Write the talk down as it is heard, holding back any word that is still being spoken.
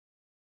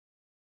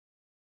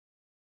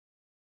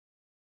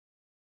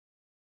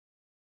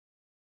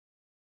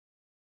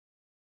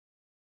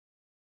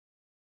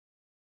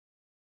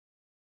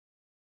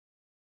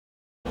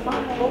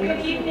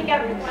Good evening,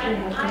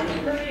 everyone.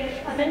 I'm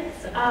Maria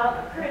Clements,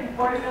 a current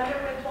board member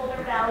with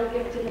Boulder Valley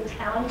Gifted and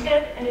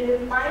Talented, and it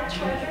is my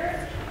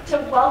pleasure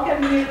to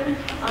welcome you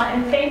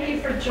and thank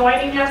you for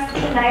joining us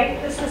tonight.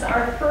 This is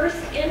our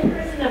first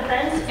in-person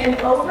event in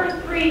over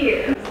 3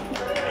 years.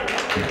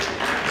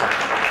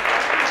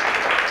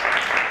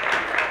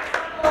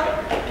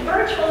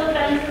 Virtual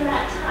events in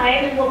that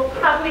time, and we'll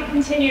probably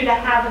continue to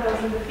have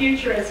those in the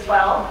future as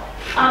well.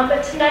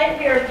 But tonight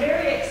we are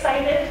very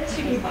excited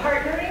to be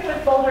partnering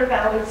with Boulder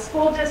Valley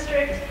School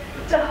District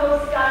to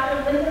host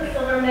Dr. Linda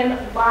Silverman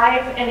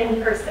live and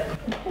in person.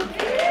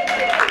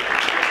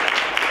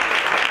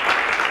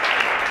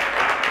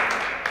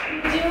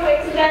 We do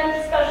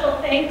extend special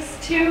thanks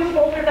to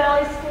Boulder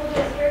Valley School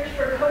District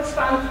for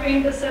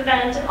co-sponsoring this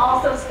event, and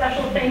also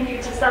special thank you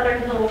to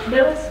Southern Hills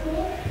Middle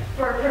School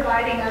for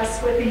providing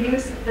us with the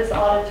use of this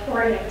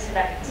auditorium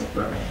tonight.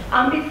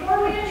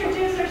 Before we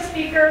introduce our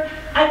speaker,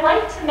 I'd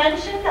like to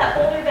mention that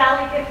Boulder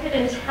Valley Gifted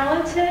and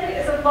Talented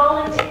is a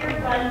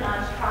volunteer-run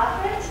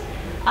nonprofit.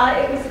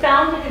 It was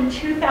founded in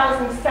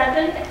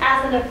 2007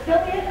 as an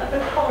affiliate of the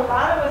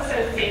Colorado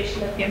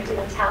Association of Gifted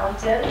and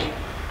Talented.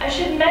 I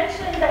should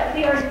mention that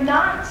we are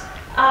not,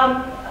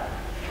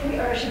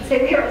 or I should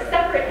say we are a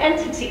separate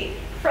entity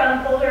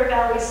from Boulder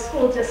Valley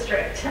School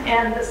District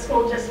and the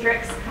school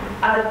district's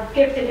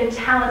Gifted and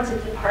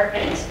Talented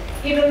department,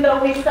 even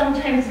though we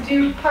sometimes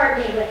do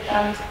partner with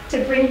them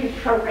to bring you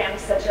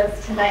programs such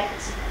as tonight.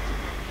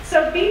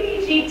 So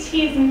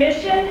BVGT's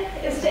mission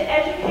is to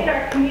educate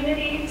our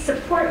community,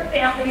 support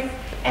families,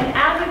 and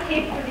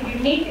advocate for the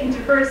unique and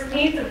diverse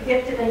needs of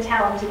gifted and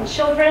talented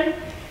children.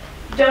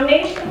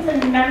 Donations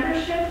and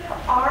membership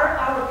are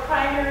our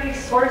primary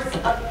source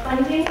of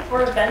funding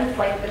for events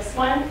like this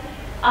one.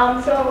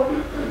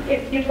 So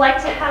if you'd like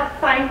to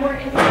find more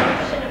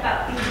information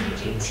about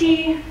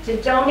BVGT,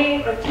 to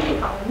donate, or to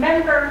become a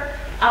member,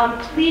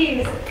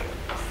 please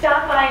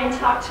stop by and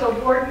talk to a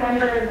board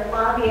member in the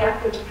lobby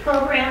after the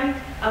program.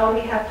 We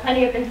have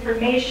plenty of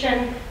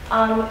information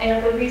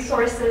and the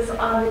resources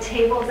on the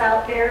tables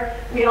out there.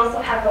 We also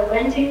have a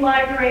lending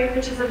library,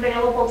 which is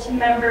available to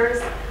members.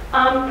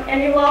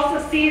 And you'll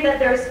also see that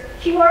there's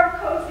QR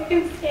codes you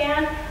can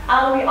scan.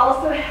 We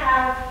also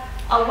have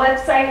a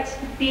website,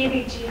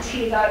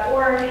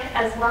 bvgt.org,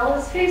 as well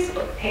as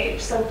Facebook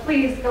page. So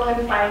please go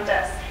and find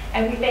us,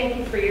 and we thank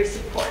you for your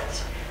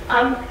support.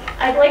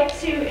 I'd like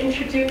to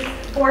introduce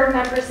board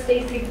member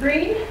Stacy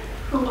Green,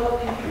 who will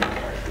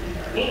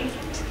introduce me.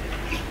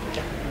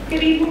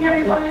 Good evening,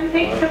 everyone.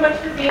 Thanks so much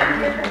for being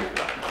here.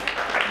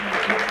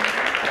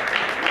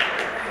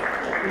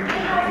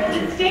 It's a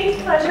distinct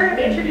pleasure of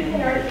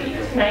introducing our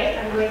speaker tonight.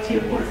 I'm going to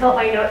consult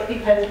my notes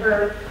because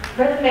her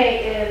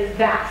resume is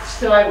vast,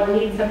 so I will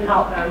need some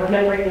help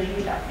remembering the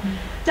details.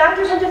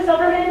 Dr. Linda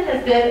Silverman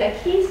has been a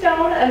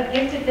keystone of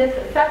giftedness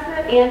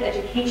assessment and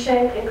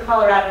education in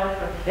Colorado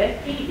for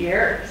 50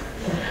 years.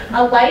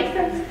 A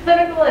licensed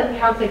clinical and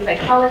counseling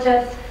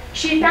psychologist,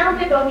 she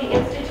founded both the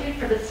Institute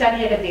for the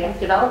Study of Advanced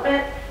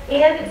Development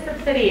and its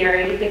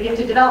subsidiary, the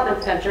Gifted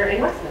Development Center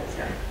in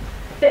Westminster.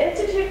 The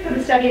Institute for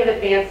the Study of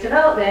Advanced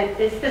Development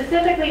is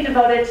specifically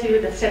devoted to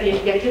the study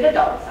of gifted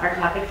adults, our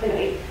topic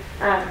tonight,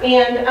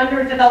 and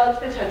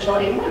underdeveloped potential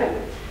in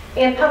women,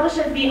 and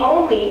publishes the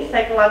only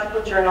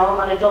psychological journal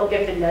on adult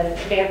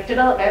giftedness, advanced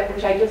development,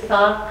 which I just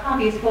saw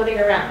copies floating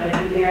around, and I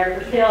think they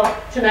are for sale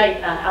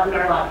tonight out in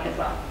our lobby as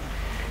well.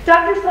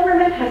 Dr.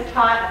 Silverman has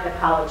taught at the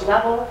college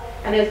level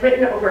and has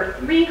written over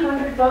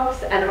 300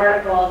 books and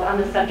articles on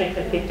the subject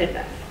of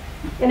giftedness.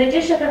 In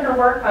addition to her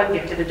work on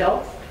gifted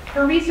adults,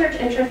 her research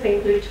interests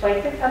include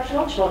twice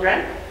exceptional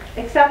children,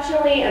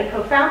 exceptionally and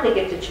profoundly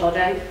gifted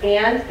children,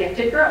 and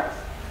gifted girls.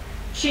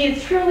 She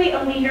is truly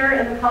a leader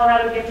in the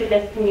Colorado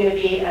giftedness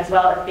community, as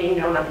well as being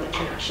known on the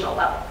international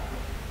level.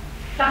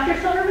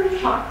 Dr. Silverman's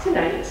talk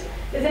tonight is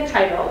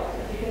entitled,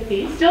 as you can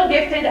see, Still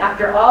Gifted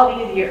After All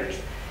These Years.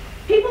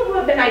 People who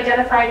have been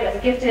identified as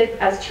gifted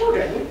as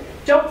children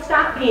don't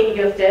stop being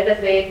gifted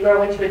as they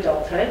grow into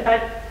adulthood,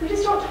 but we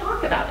just don't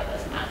talk about it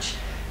as much.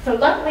 So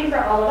luckily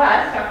for all of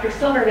us, Dr.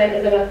 Silverman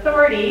is an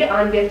authority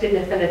on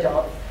giftedness in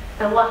adults,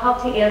 and will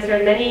help to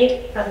answer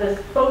many of the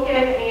spoken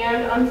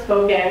and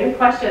unspoken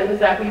questions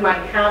that we might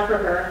have for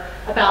her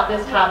about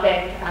this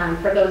topic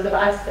for those of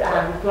us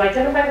who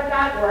identify with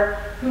that or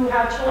who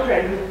have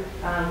children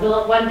who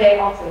will one day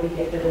also be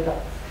gifted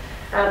adults.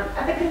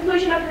 At the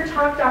conclusion of her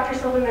talk, Dr.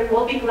 Silverman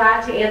will be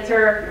glad to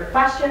answer your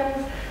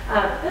questions.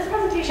 This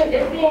presentation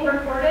is being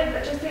recorded,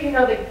 but just so you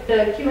know,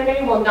 the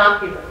Q&A will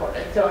not be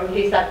recorded. So in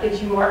case that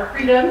gives you more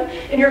freedom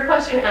in your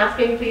question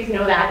asking, please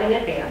know that in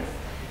advance.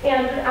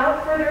 And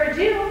without further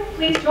ado,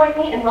 please join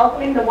me in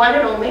welcoming the one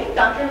and only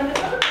Dr. Linda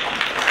Silverman.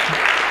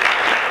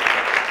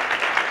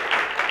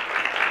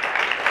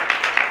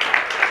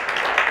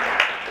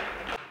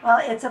 Well,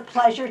 it's a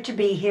pleasure to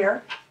be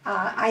here.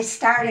 I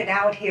started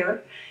out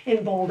here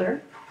in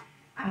Boulder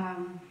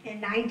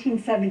in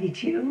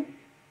 1972,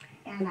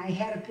 and I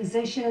had a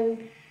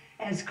position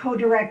as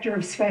co-director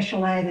of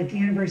special ed at the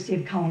University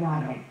of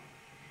Colorado.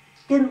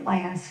 Didn't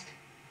last.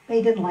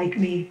 They didn't like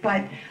me,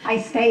 but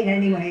I stayed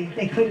anyway.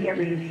 They couldn't get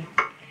rid of me.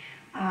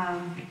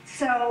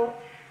 So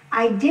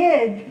I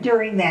did,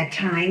 during that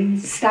time,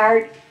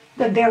 start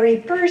the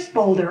very first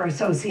Boulder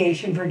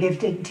Association for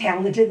Gifted and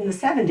Talented in the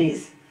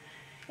 70s.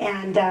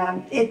 And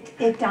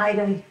it died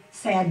a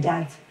sad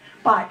death,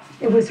 but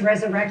it was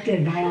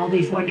resurrected by all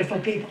these wonderful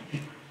people.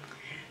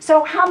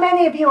 So how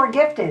many of you are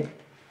gifted?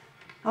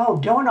 Oh,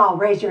 don't all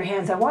raise your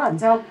hands at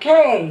once.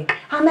 Okay.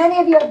 How many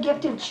of you have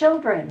gifted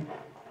children?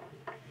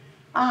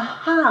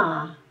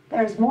 Aha.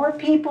 There's more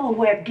people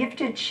who have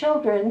gifted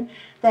children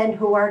than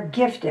who are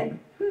gifted.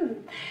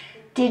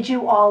 Did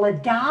you all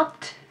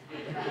adopt?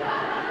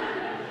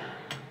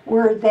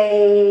 Were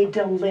they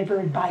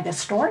delivered by the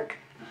stork?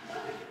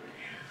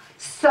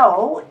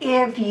 So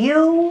if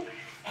you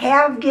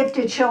have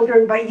gifted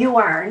children but you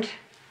aren't,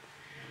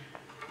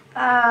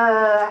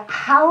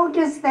 how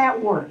does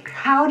that work?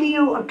 How do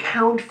you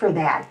account for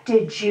that?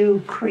 Did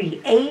you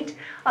create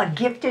a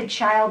gifted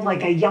child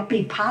like a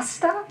yuppie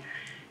pasta?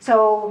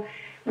 So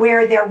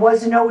where there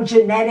was no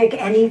genetic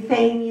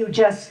anything, you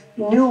just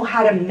knew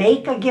how to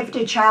make a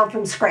gifted child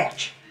from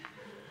scratch.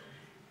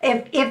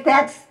 If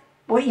that's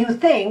what you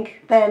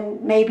think, then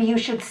maybe you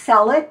should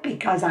sell it,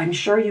 because I'm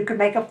sure you could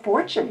make a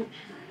fortune.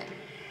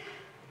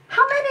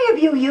 How many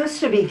of you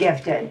used to be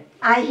gifted?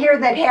 I hear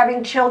that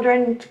having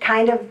children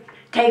kind of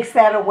takes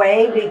that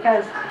away,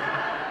 because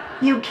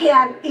you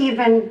can't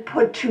even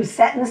put two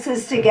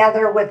sentences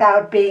together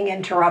without being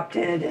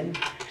interrupted. And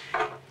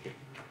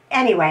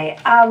anyway,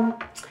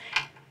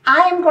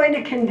 I am going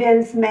to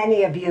convince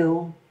many of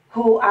you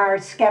who are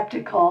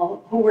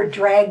skeptical, who were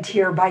dragged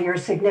here by your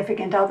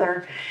significant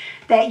other,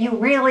 that you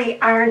really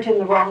aren't in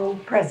the wrong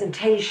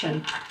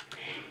presentation.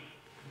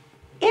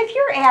 If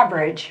you're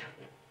average,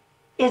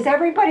 is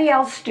everybody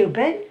else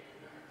stupid?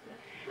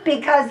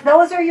 Because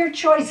those are your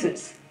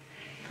choices.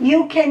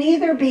 You can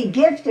either be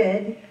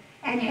gifted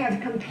and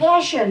have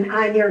compassion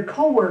on your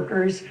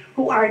coworkers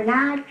who are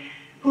not,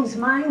 whose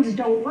minds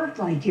don't work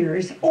like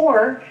yours,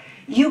 or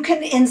you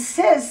can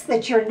insist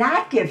that you're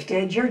not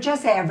gifted, you're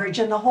just average,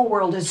 and the whole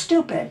world is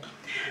stupid.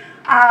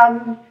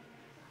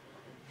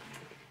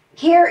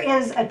 Here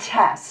is a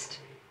test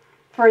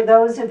for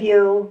those of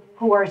you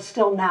who are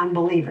still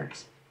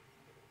non-believers.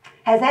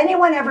 Has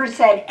anyone ever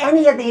said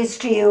any of these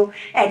to you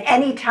at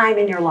any time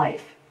in your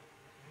life?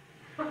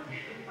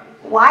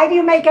 Why do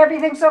you make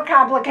everything so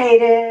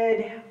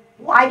complicated?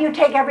 Why do you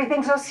take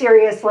everything so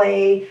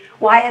seriously?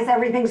 Why is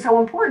everything so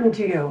important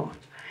to you?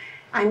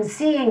 I'm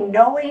seeing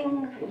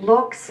knowing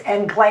looks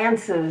and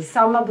glances,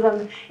 some of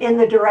them in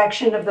the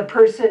direction of the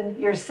person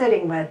you're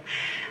sitting with.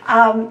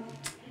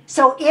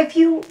 So if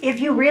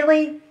you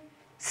really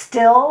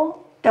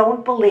still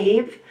don't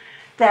believe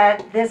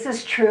that this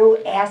is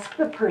true, ask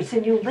the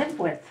person you live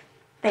with.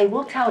 They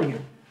will tell you.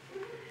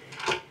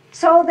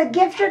 So the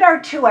gifted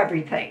are too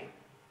everything.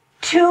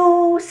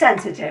 Too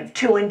sensitive,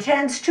 too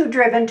intense, too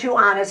driven, too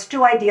honest,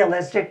 too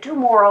idealistic, too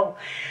moral,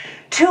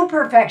 too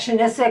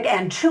perfectionistic,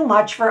 and too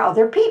much for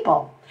other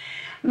people.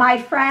 My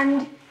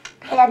friend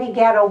Patty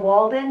Gatto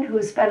Walden,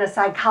 who's been a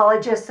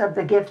psychologist of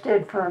the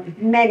gifted for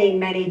many,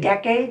 many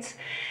decades,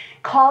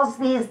 calls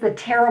these the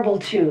terrible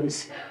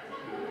twos.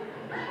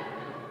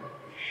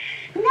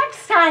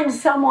 Next time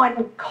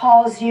someone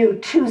calls you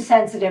too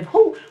sensitive,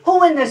 who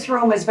in this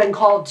room has been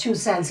called too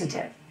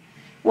sensitive?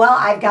 Well,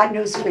 I've got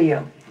news for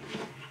you.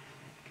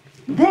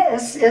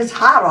 This is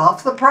hot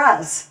off the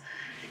press.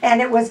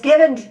 And it was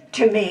given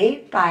to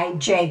me by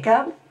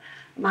Jacob,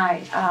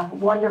 my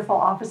wonderful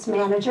office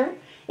manager.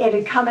 It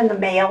had come in the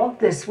mail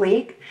this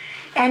week,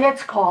 and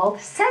it's called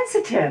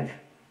sensitive.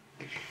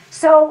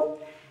 So,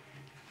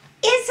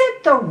 is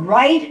it the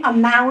right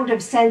amount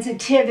of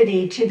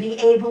sensitivity to be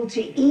able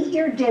to eat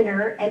your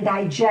dinner and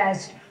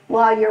digest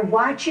while you're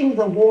watching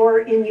the war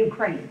in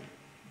Ukraine?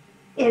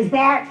 Is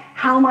that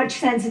how much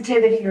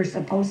sensitivity you're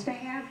supposed to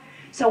have?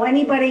 So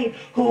anybody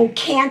who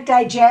can't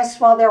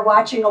digest while they're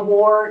watching a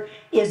war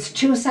is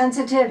too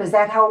sensitive? Is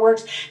that how it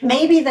works?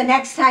 Maybe the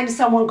next time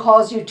someone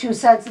calls you too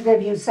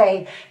sensitive, you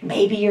say,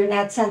 maybe you're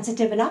not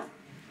sensitive enough.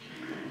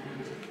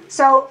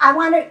 So I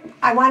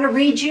want to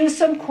read you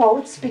some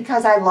quotes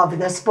because I love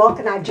this book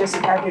and I've just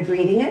started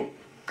reading it.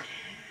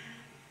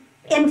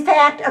 In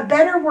fact, a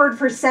better word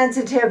for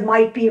sensitive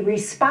might be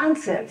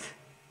responsive.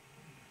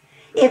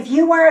 If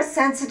you are a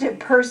sensitive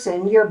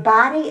person, your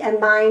body and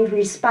mind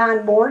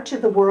respond more to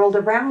the world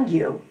around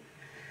you.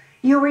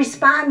 You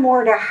respond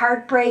more to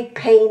heartbreak,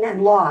 pain,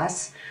 and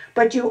loss,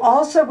 but you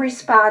also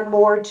respond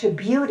more to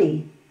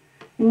beauty,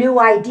 new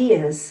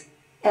ideas,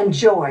 and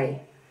joy.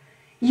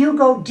 You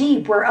go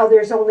deep where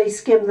others only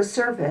skim the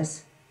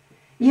surface.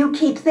 You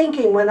keep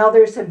thinking when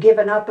others have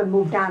given up and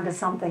moved on to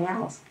something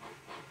else.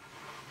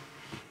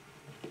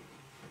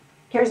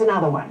 Here's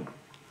another one.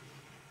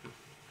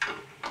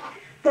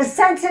 The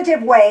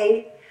sensitive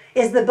way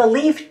is the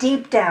belief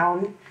deep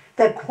down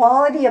that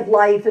quality of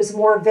life is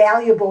more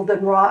valuable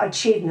than raw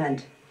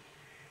achievement,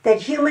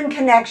 that human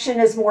connection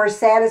is more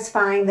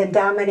satisfying than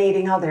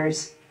dominating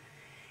others,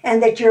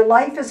 and that your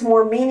life is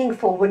more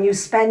meaningful when you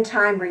spend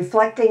time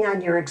reflecting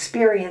on your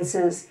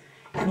experiences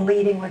and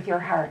leading with your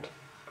heart.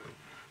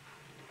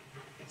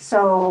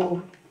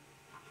 So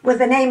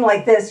with a name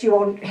like this, you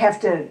won't have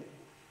to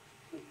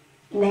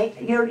name,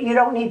 you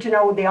don't need to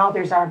know who the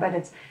authors are, but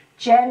it's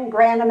Jen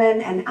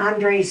Graneman and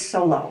Andre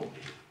Solo.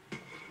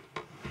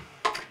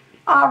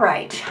 All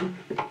right.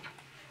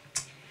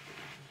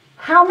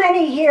 How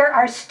many here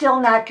are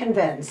still not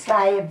convinced?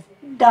 I have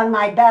done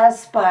my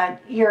best,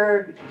 but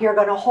you're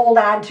going to hold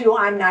on to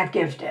I'm not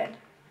gifted.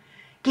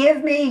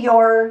 Give me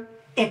your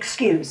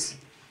excuse.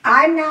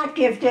 I'm not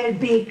gifted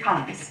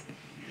because.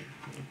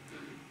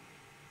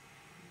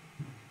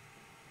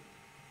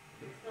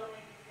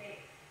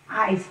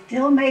 I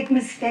still make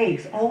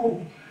mistakes.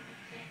 Oh,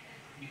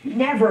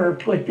 never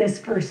put this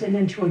person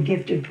into a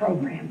gifted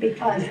program,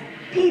 because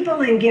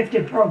people in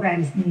gifted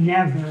programs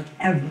never,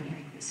 ever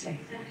make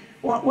mistakes.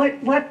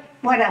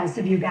 What else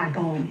have you got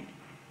going?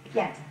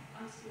 Yes?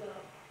 I'm slow.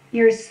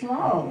 You're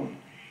slow.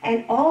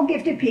 And all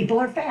gifted people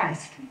are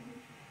fast,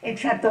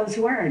 except those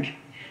who aren't,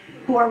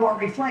 who are more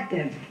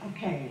reflective.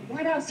 Okay,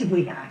 what else have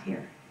we got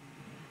here?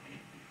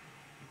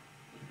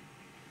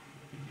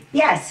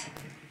 Yes?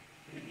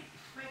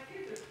 My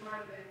kids are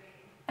smarter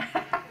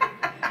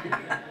than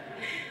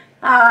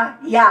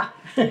me. Yeah.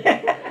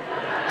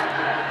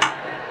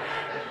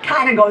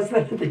 Kind of goes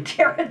with the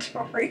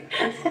territory.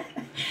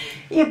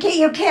 You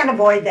can't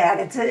avoid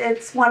that.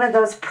 It's one of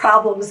those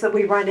problems that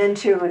we run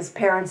into as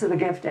parents of the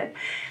gifted.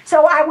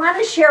 So I want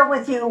to share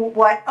with you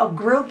what a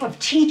group of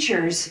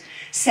teachers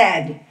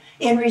said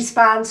in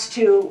response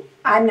to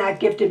I'm not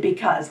gifted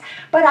because.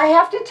 But I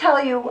have to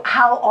tell you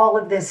how all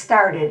of this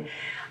started.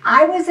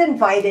 I was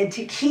invited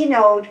to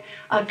keynote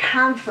a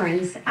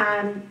conference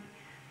on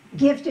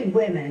gifted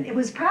women. It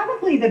was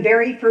probably the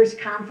very first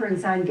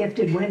conference on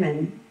gifted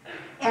women,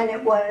 and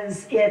it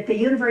was at the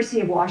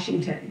University of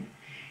Washington.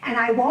 And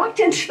I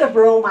walked into the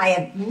room, I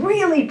had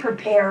really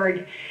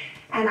prepared,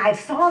 and I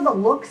saw the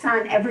looks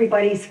on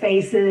everybody's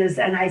faces,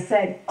 and I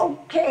said,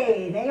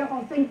 okay, they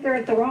all think they're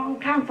at the wrong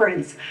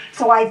conference.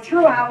 So I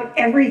threw out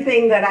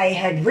everything that I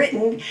had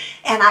written,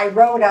 and I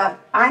wrote up,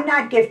 I'm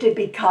not gifted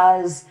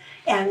because,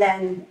 and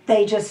then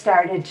they just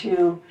started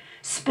to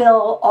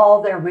spill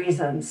all their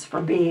reasons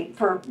for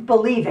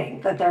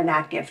believing that they're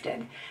not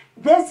gifted.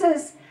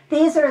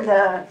 These are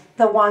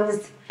the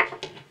ones,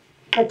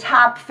 the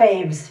top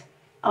faves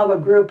of a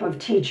group of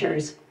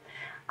teachers.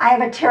 I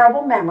have a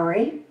terrible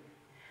memory.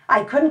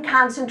 I couldn't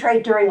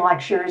concentrate during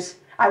lectures.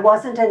 I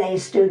wasn't an A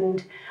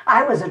student.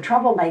 I was a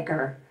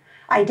troublemaker.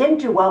 I didn't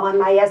do well on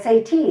my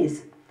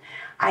SATs.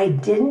 I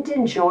didn't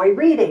enjoy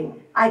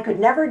reading. I could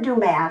never do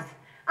math.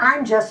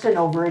 I'm just an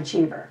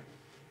overachiever.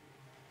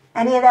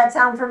 Any of that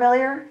sound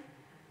familiar?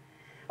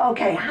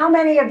 Okay, how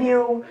many of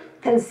you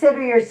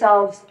consider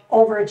yourselves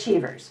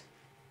overachievers?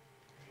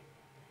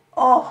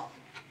 Oh,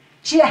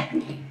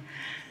 Jen,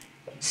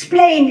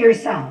 explain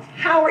yourself.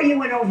 How are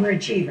you an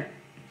overachiever?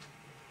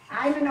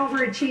 I'm an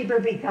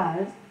overachiever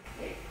because,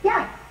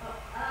 yeah.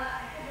 I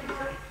had to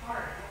work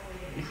hard.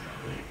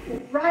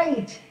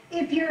 Right.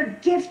 If you're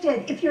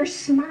gifted, if you're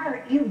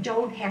smart, you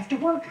don't have to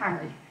work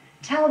hard.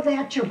 Tell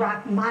that to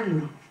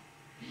Rachmaninoff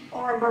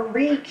or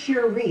Marie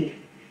Curie.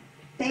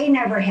 They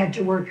never had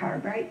to work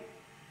hard, right?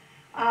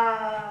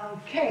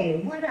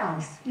 Okay, what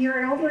else?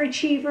 You're an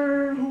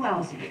overachiever. Who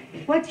else?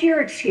 What's your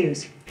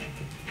excuse?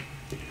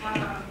 I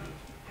set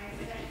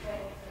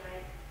goals and I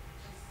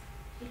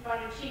just keep on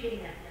achieving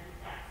them, and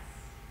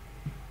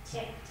that's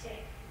tick,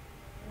 tick,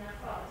 and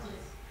that's all. It's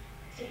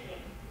just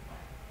ticking.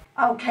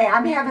 Okay,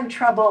 I'm having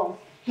trouble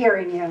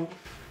hearing you.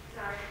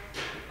 Sorry.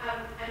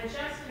 I'm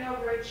just an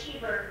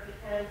overachiever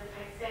because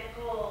I set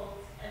goals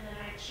and then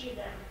I achieve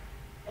them,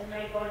 and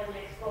then I go to the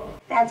next goal.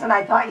 That's what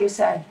I thought you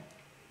said.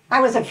 I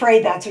was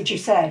afraid that's what you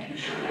said.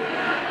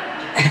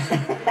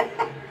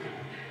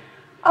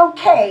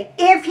 Okay,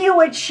 if you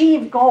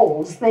achieve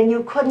goals, then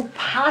you couldn't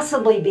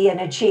possibly be an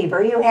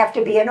achiever. You have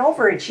to be an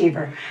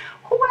overachiever.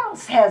 Who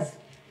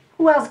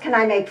else can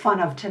I make fun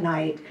of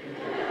tonight?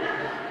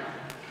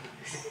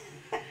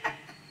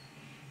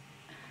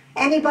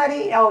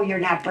 Anybody? Oh, you're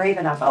not brave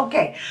enough.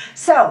 Okay,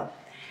 so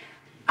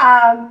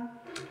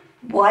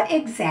what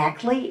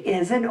exactly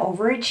is an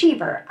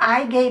overachiever?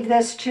 I gave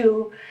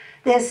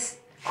this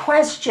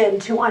question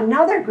to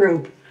another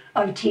group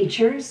of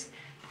teachers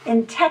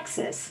in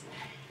Texas,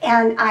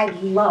 and I'd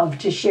love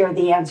to share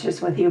the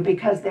answers with you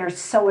because they're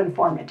so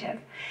informative.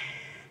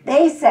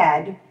 They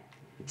said,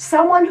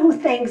 someone who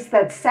thinks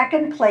that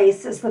second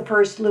place is the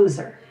first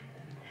loser,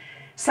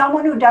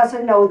 someone who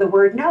doesn't know the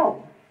word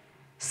no,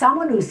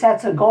 someone who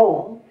sets a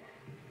goal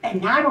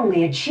and not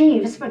only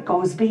achieves but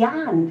goes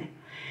beyond,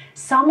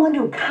 someone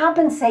who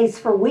compensates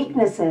for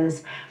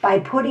weaknesses by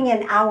putting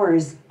in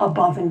hours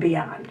above and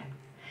beyond.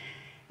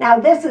 Now,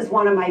 this is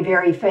one of my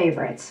very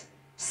favorites.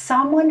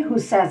 Someone who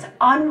sets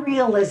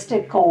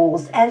unrealistic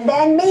goals and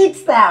then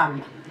meets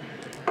them.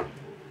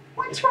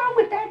 What's wrong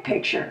with that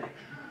picture?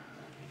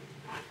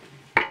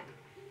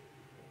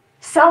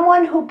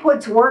 Someone who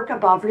puts work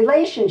above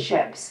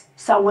relationships.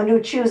 Someone who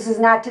chooses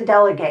not to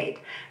delegate.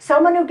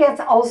 Someone who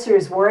gets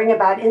ulcers worrying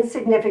about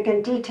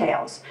insignificant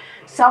details.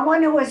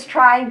 Someone who is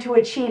trying to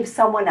achieve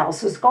someone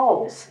else's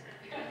goals.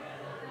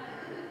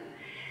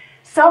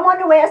 Someone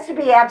who has to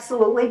be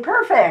absolutely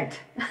perfect.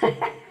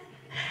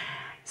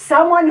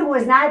 Someone who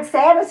is not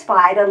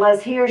satisfied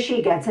unless he or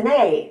she gets an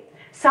A.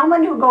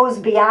 Someone who goes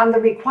beyond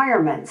the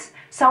requirements.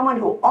 Someone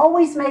who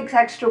always makes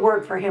extra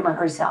work for him or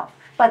herself.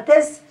 But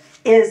this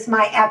is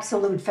my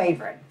absolute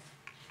favorite.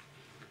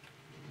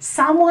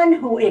 Someone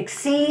who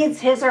exceeds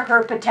his or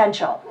her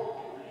potential.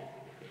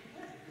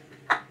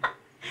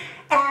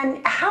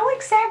 And how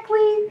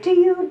exactly do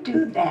you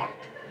do that?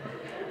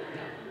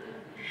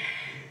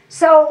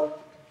 So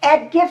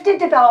at Gifted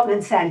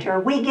Development Center,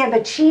 we give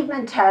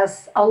achievement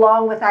tests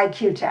along with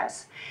IQ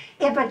tests.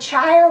 If a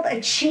child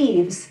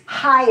achieves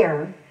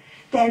higher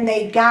than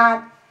they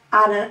got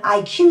on an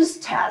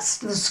IQ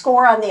test, the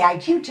score on the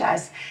IQ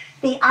test,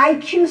 the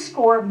IQ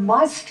score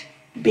must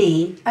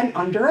be an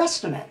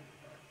underestimate.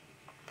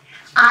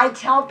 I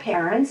tell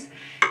parents,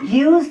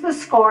 use the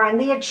score on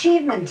the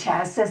achievement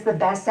test as the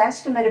best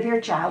estimate of your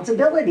child's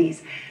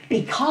abilities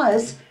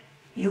because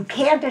you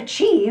can't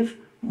achieve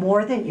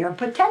more than your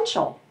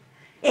potential.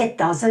 It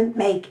doesn't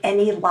make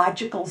any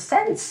logical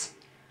sense.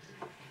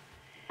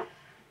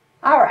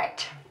 All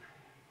right.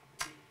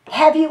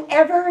 Have you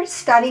ever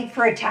studied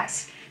for a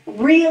test?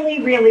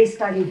 Really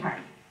studied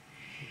hard.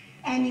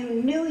 And you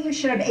knew you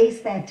should have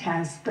aced that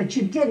test, but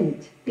you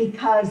didn't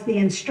because the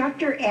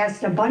instructor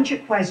asked a bunch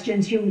of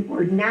questions you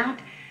were not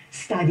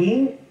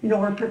studying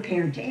nor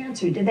prepared to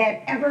answer. Did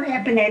that ever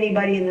happen to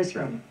anybody in this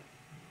room?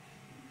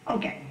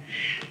 Okay.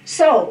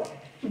 So,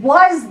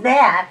 was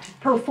that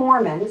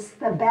performance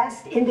the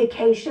best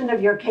indication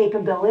of your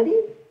capability?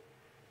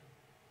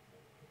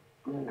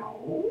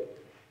 No.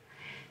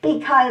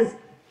 Because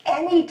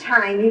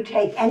anytime you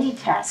take any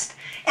test,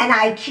 an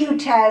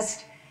IQ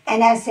test, an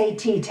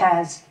SAT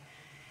test,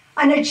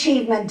 an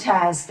achievement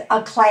test,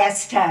 a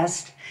class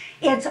test,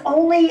 it's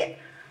only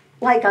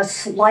like a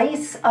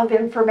slice of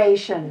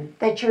information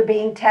that you're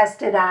being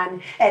tested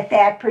on at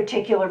that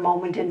particular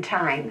moment in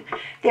time.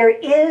 There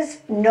is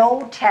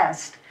no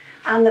test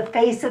on the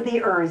face of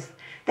the earth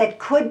that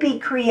could be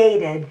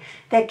created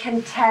that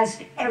can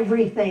test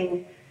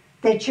everything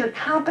that you're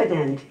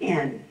competent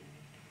in.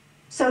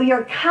 So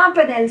your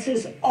competence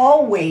is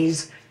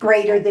always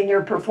greater than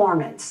your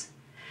performance.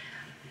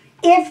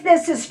 If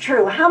this is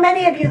true, how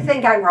many of you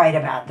think I'm right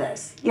about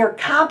this? Your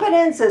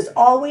competence is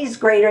always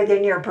greater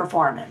than your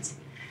performance.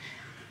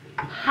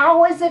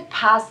 How is it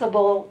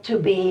possible to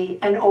be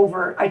an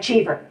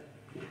overachiever?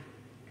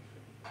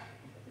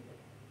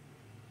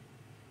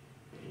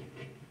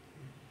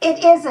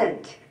 It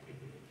isn't.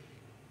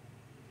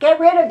 Get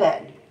rid of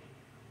it.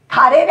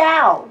 Cut it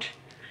out.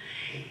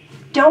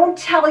 Don't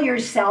tell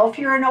yourself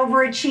you're an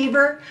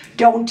overachiever.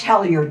 Don't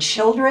tell your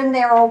children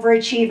they're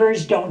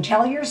overachievers. Don't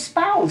tell your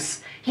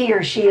spouse he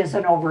or she is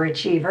an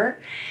overachiever.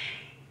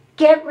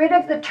 Get rid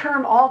of the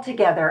term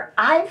altogether.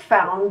 I've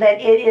found that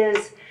it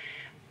is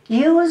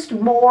used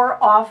more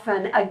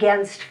often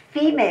against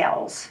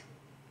females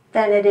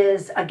than it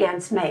is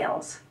against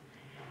males.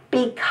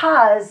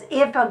 Because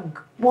if a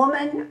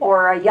woman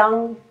or a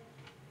young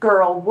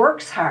girl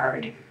works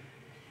hard,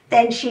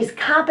 then she's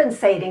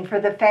compensating for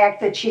the fact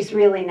that she's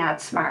really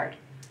not smart.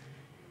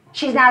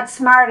 She's not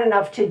smart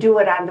enough to do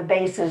it on the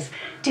basis,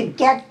 to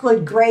get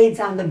good grades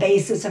on the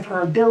basis of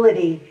her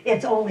ability.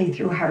 It's only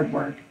through hard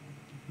work.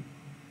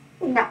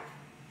 No,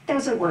 it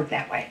doesn't work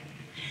that way.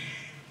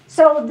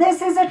 So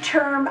this is a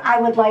term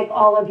I would like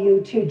all of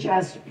you to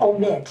just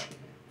omit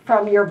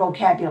from your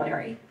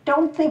vocabulary.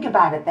 Don't think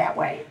about it that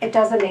way. It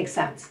doesn't make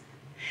sense.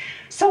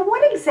 So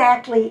what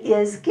exactly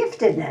is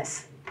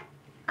giftedness?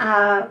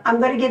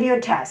 I'm going to give you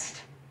a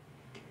test.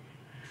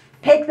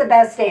 Pick the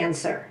best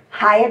answer.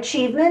 High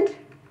achievement,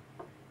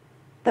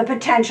 the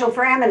potential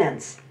for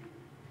eminence,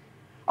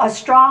 a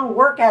strong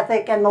work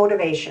ethic and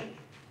motivation,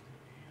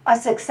 a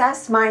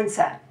success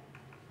mindset,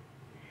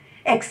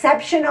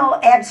 exceptional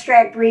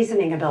abstract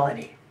reasoning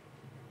ability.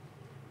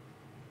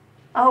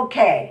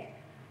 Okay,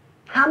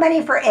 how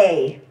many for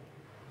A?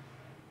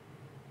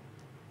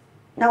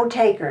 No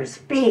takers.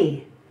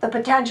 B, the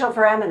potential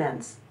for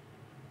eminence.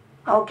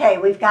 Okay,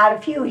 we've got a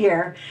few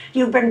here.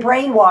 You've been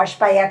brainwashed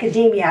by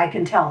academia, I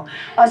can tell.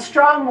 A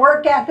strong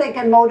work ethic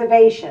and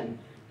motivation.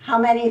 How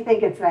many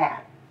think it's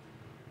that?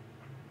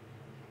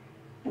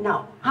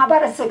 No. How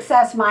about a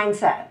success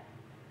mindset?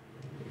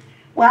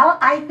 Well,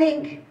 I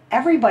think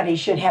everybody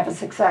should have a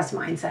success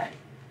mindset.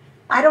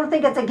 I don't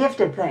think it's a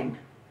gifted thing.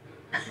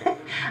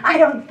 I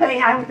don't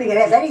think it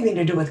has anything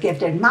to do with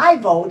gifted. My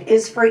vote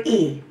is for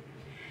E.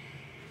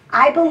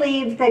 I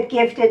believe that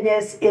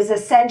giftedness is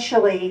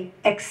essentially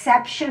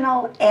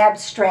exceptional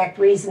abstract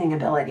reasoning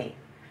ability.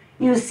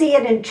 You see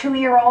it in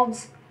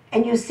 2-year-olds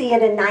and you see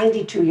it in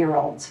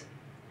 92-year-olds.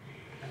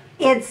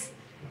 It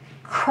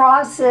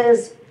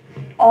crosses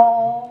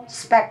all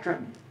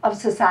spectrum of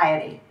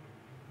society.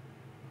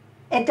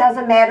 It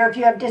doesn't matter if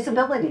you have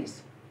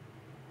disabilities.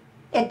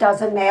 It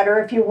doesn't matter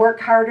if you work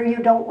hard or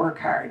you don't work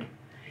hard.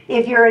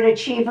 If you're an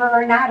achiever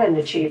or not an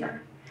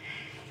achiever.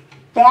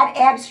 That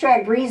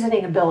abstract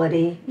reasoning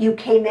ability you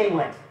came in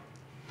with.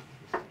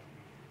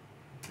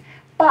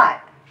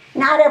 But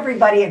not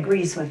everybody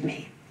agrees with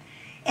me.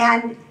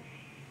 And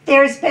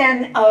there's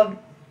been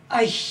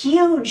a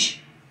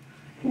huge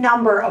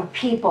number of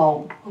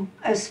people,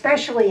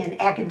 especially in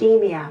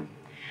academia,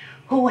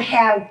 who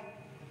have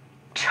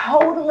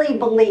totally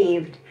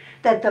believed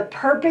that the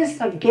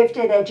purpose of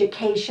gifted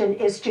education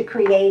is to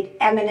create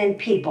eminent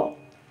people.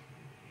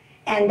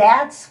 And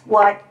that's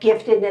what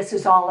giftedness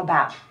is all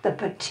about, the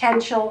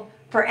potential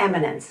for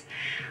eminence.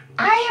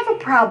 I have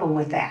a problem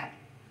with that.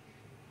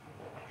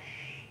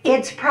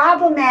 It's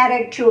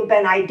problematic to have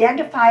been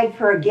identified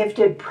for a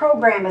gifted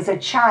program as a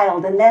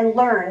child and then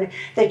learn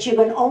that you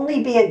can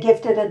only be a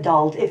gifted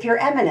adult if you're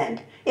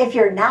eminent. If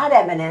you're not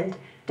eminent,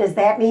 does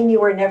that mean you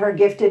were never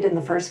gifted in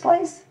the first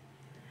place?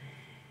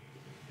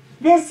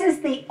 This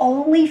is the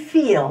only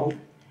field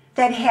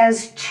that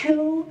has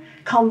two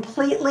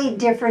completely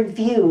different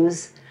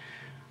views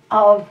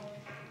of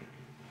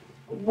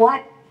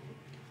what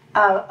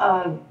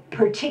a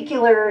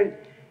particular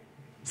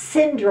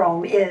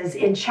syndrome is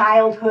in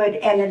childhood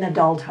and in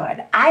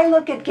adulthood. I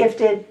look at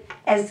gifted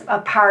as a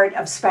part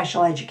of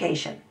special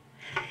education.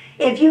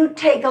 If you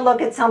take a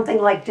look at something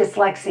like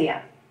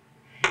dyslexia,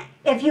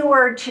 if you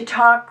were to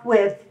talk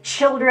with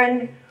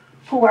children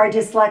who are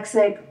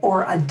dyslexic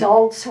or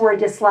adults who are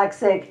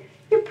dyslexic,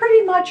 you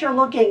pretty much are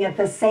looking at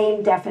the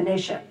same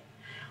definition.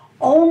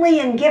 Only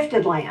in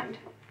gifted land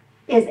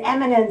is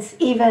eminence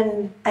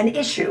even an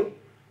issue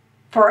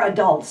for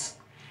adults.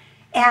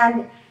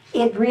 And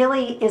it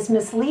really is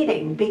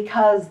misleading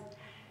because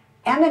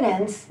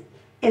eminence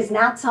is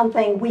not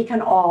something we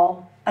can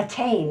all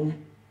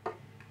attain.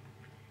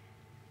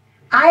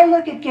 I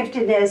look at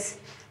giftedness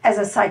as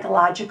a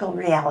psychological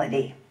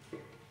reality.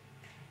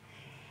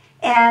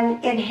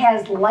 And it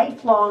has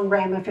lifelong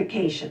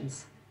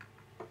ramifications.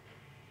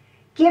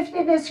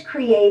 Giftedness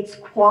creates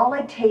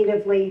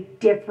qualitatively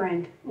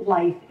different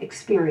life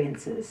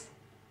experiences.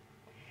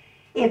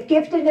 If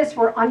giftedness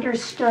were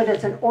understood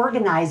as an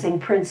organizing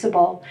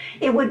principle,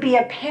 it would be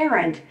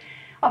apparent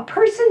a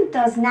person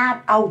does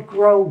not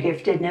outgrow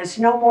giftedness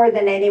no more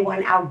than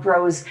anyone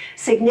outgrows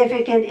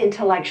significant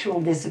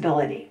intellectual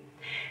disability.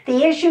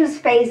 The issues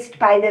faced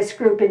by this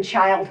group in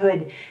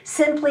childhood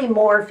simply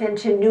morph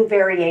into new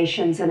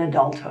variations in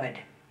adulthood.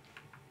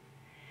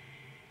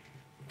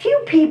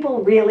 Few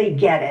people really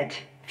get it.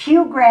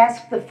 Few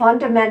grasp the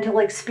fundamental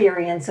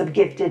experience of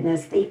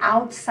giftedness, the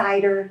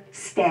outsider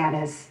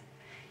status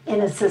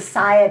in a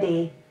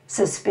society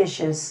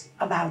suspicious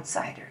of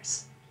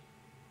outsiders.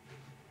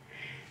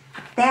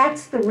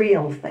 That's the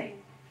real thing.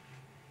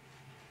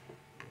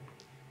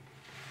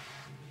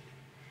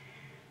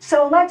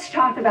 So let's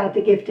talk about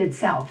the gifted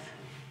self.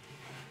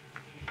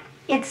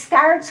 It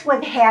starts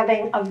with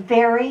having a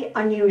very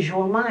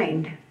unusual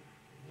mind.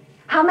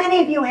 How many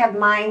of you have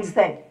minds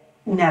that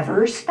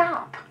never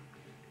stop?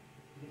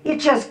 It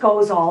just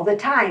goes all the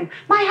time.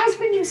 My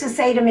husband used to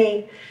say to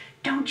me,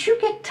 "Don't you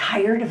get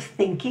tired of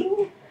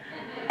thinking?"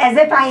 As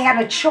if I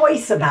had a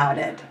choice about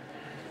it.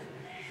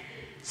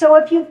 So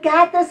if you've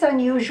got this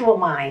unusual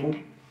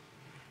mind,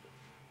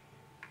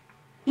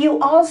 you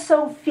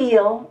also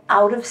feel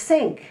out of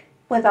sync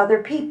with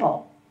other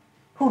people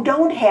who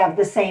don't have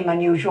the same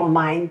unusual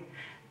mind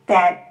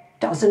that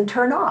doesn't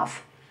turn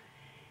off.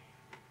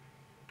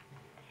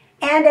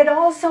 And it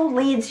also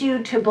leads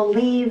you to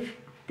believe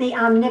the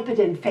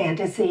omnipotent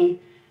fantasy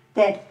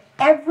that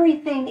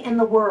everything in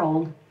the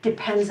world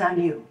depends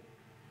on you.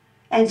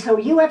 And so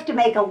you have to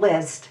make a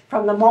list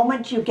from the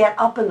moment you get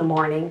up in the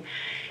morning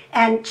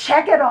and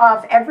check it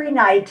off every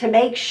night to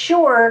make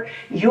sure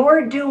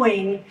you're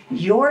doing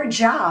your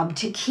job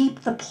to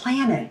keep the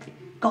planet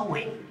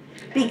going,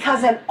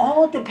 because it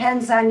all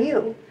depends on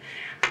you.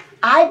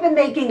 I've been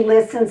making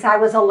lists since I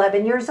was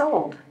 11 years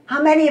old.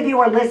 How many of you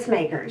are list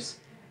makers?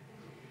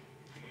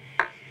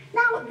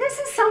 Now, this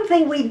is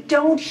something we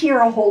don't hear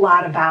a whole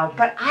lot about,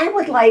 but I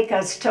would like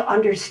us to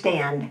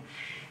understand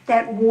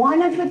that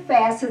one of the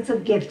facets of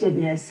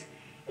giftedness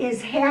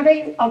is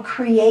having a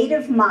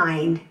creative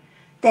mind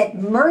that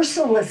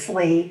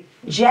mercilessly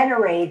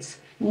generates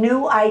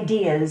new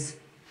ideas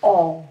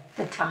all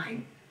the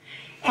time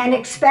and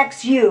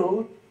expects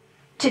you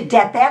to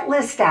get that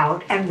list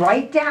out and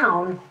write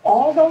down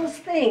all those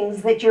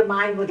things that your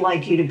mind would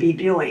like you to be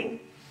doing.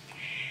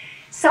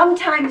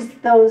 Sometimes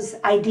those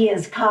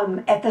ideas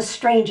come at the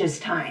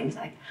strangest times,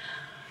 like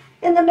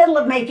in the middle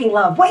of making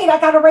love. Wait, I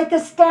gotta write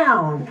this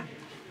down.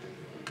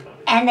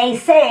 And they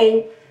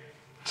say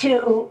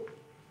to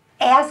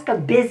ask a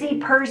busy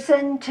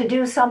person to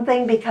do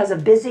something because a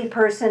busy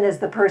person is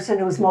the person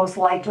who's most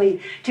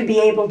likely to be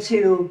able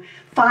to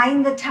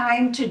find the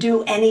time to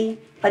do any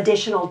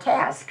additional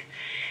task.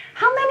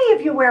 How many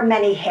of you wear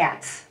many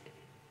hats?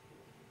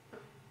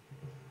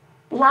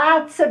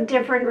 Lots of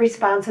different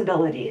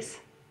responsibilities.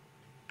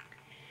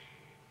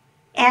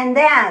 And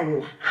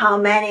then, how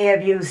many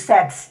of you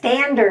set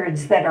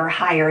standards that are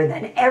higher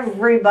than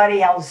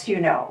everybody else you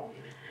know?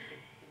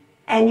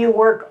 And you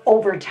work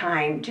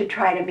overtime to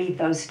try to meet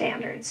those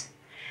standards.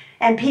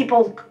 And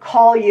people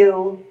call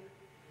you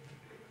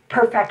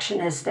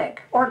perfectionistic,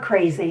 or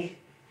crazy.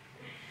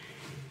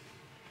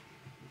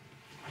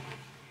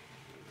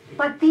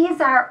 But these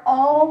are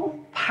all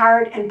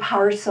part and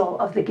parcel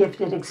of the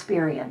gifted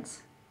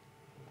experience.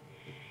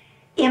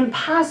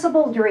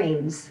 Impossible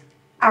dreams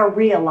are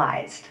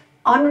realized,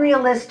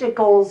 unrealistic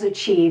goals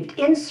achieved,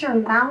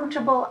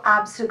 insurmountable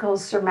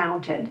obstacles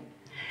surmounted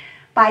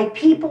by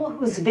people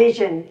whose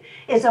vision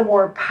is a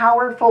more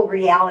powerful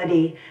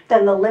reality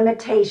than the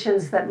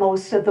limitations that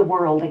most of the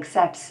world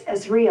accepts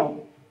as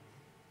real.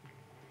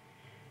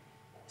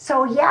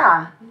 So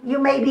yeah, you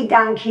may be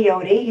Don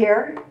Quixote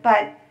here,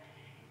 but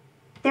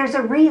there's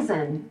a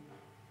reason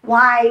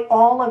why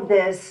all of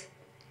this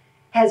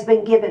has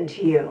been given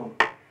to you.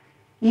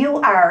 You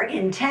are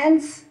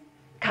intense,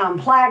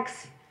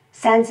 complex,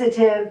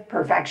 sensitive,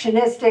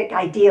 perfectionistic,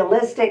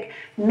 idealistic,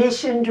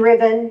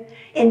 mission-driven,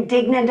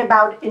 indignant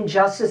about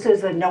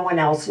injustices that no one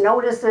else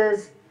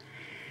notices.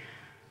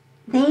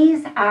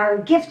 These are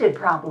gifted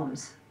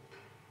problems.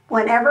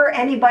 Whenever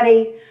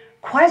anybody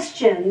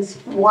questions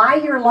why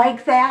you're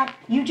like that,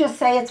 you just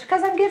say, it's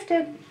because I'm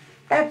gifted.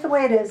 That's the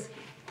way it is.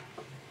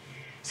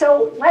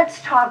 So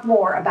let's talk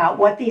more about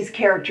what these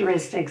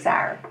characteristics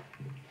are.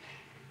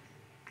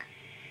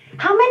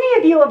 How many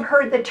of you have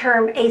heard the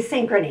term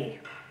asynchrony?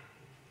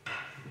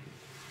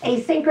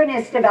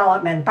 Asynchronous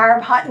development.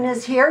 Barb Hutton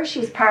is here.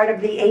 She's part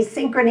of the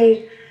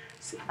asynchrony,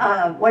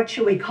 what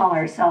should we call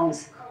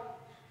ourselves?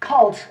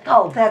 Cult.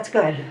 Cult, that's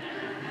good.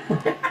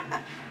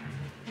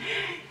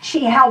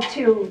 She helped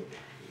to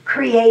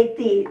create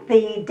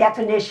the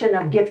definition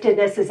of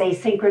giftedness as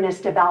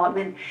asynchronous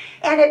development.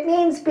 And it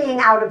means being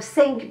out of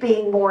sync,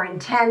 being more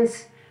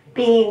intense,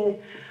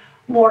 being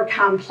more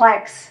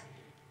complex,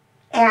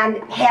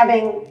 and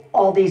having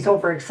all these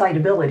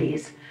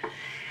overexcitabilities.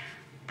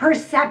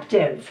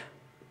 Perceptive.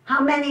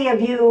 How many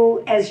of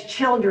you as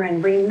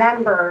children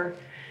remember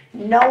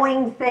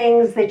knowing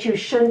things that you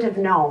shouldn't have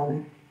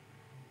known?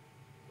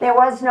 There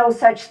was no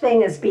such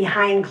thing as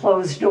behind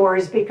closed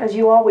doors because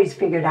you always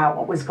figured out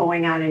what was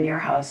going on in your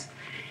house.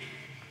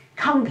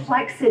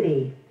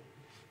 Complexity.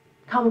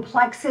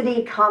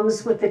 Complexity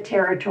comes with the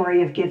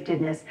territory of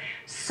giftedness.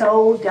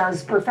 So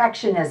does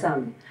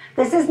perfectionism.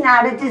 This is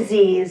not a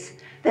disease.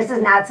 This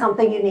is not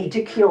something you need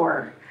to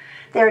cure.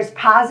 There's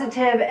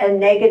positive and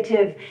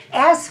negative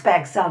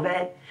aspects of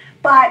it,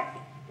 but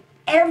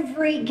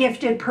every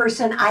gifted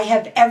person I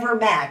have ever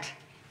met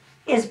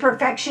is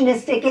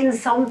perfectionistic in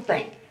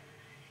something.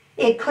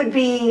 It could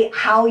be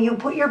how you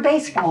put your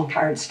baseball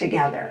cards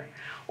together,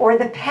 or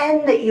the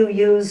pen that you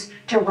use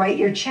to write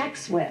your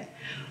checks with,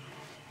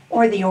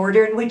 or the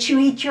order in which you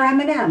eat your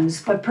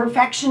M&Ms. But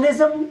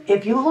perfectionism,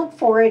 if you look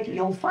for it,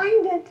 you'll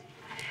find it.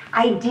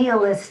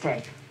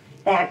 Idealistic.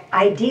 That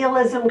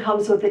idealism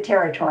comes with the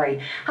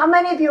territory. How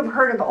many of you have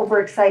heard of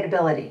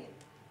overexcitability?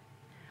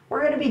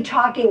 We're going to be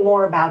talking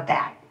more about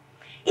that.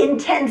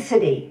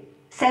 Intensity,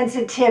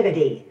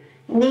 sensitivity,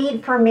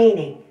 need for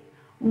meaning,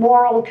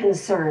 moral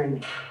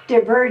concern,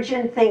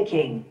 divergent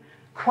thinking,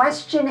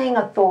 questioning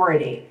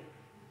authority,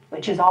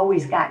 which has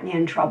always gotten you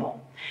in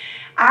trouble.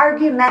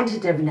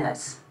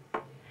 Argumentativeness.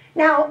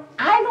 Now,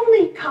 I've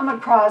only come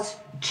across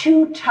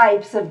two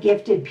types of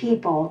gifted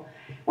people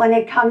when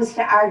it comes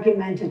to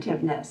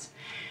argumentativeness.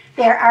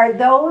 There are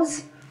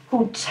those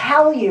who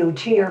tell you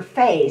to your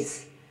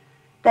face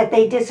that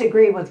they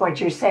disagree with what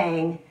you're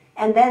saying,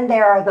 and then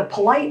there are the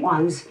polite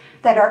ones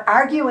that are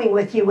arguing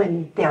with you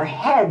in their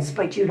heads,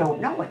 but you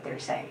don't know what they're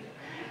saying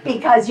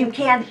because you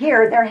can't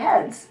hear their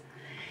heads.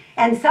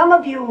 And some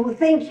of you who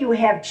think you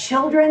have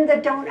children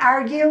that don't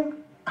argue,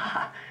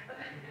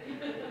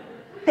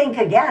 think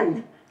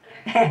again.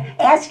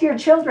 Ask your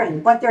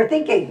children what they're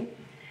thinking.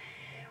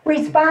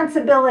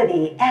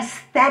 Responsibility,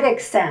 aesthetic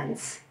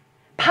sense,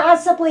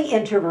 possibly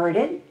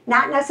introverted,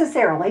 not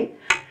necessarily,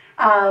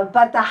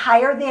 but the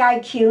higher the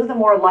IQ, the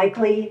more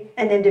likely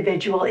an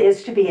individual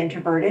is to be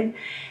introverted,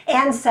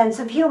 and sense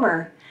of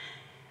humor.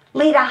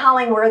 Lita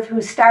Hollingworth,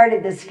 who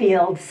started this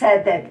field,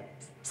 said that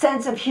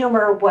sense of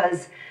humor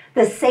was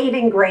the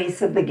saving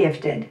grace of the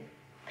gifted.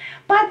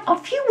 But a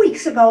few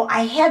weeks ago,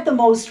 I had the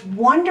most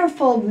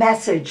wonderful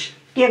message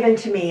given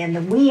to me in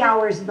the wee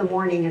hours of the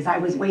morning as I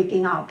was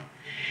waking up.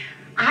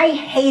 I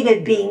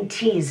hated being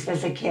teased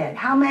as a kid.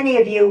 How many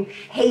of you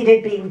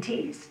hated being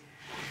teased?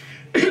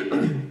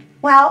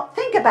 Well,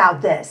 think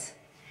about this.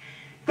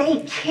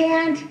 They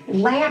can't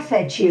laugh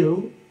at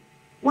you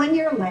when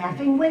you're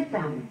laughing with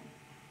them.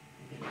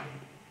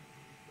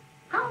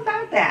 How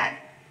about that?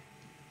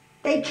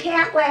 They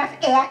can't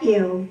laugh at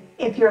you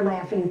if you're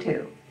laughing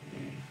too.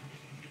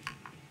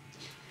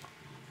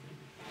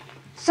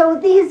 So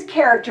these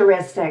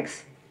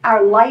characteristics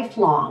are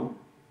lifelong,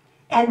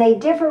 and they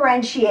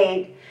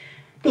differentiate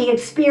the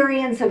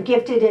experience of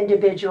gifted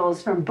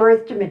individuals from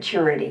birth to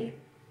maturity.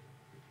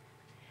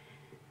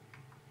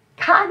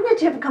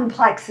 Cognitive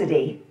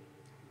complexity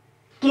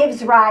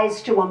gives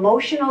rise to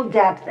emotional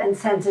depth and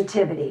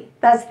sensitivity.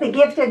 Thus, the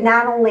gifted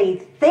not only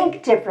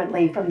think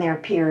differently from their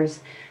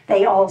peers,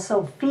 they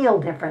also feel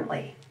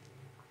differently.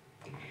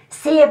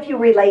 See if you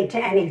relate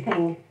to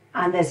anything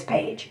on this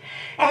page.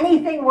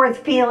 Anything worth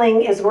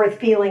feeling is worth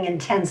feeling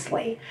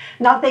intensely.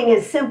 Nothing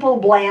is simple,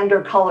 bland,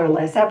 or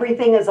colorless.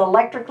 Everything is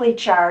electrically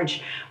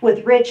charged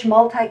with rich,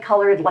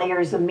 multicolored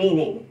layers of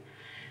meaning.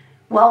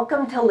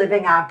 Welcome to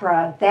Living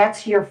Opera.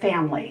 That's your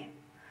family.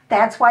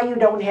 That's why you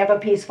don't have a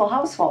peaceful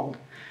household,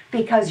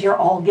 because you're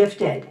all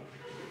gifted.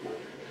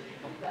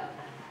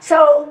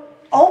 So,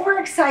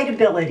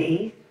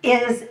 overexcitability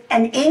is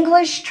an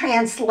English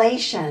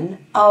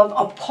translation of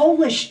a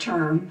Polish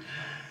term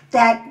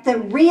that the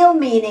real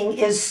meaning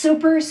is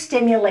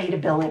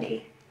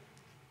superstimulatability.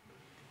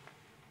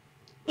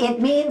 It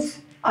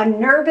means a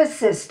nervous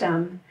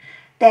system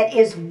that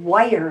is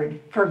wired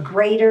for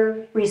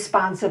greater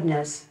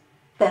responsiveness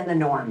than the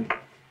norm.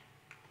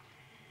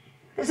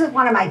 This is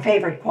one of my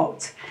favorite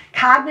quotes.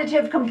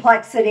 Cognitive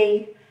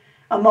complexity,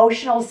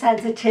 emotional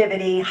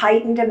sensitivity,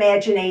 heightened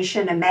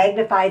imagination, and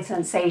magnified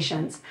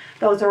sensations,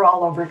 those are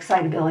all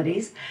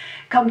overexcitabilities,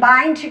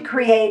 combine to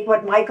create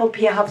what Michael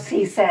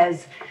Piechowski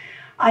says,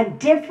 a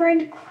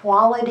different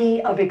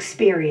quality of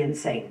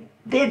experiencing,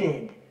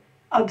 vivid,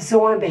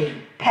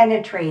 absorbing,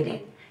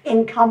 penetrating,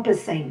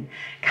 encompassing,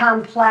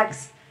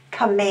 complex,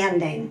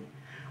 commanding,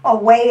 a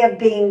way of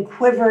being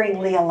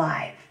quiveringly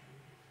alive.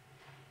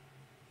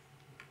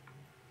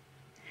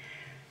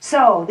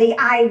 So the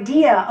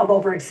idea of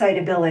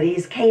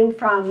overexcitabilities came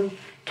from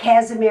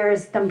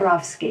Kazimierz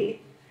Dąbrowski.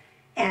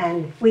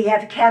 And we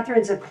have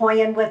Catherine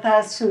Zakoyan with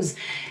us,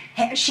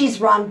 she's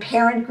run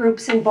parent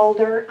groups in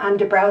Boulder on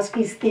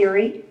Dąbrowski's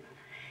theory.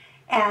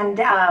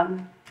 And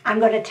I'm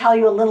going to tell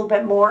you a little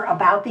bit more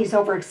about these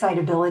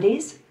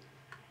overexcitabilities.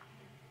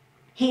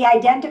 He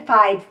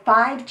identified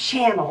 5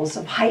 channels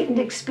of heightened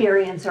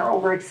experience or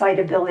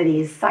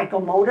overexcitabilities: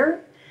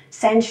 psychomotor,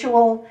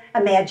 sensual,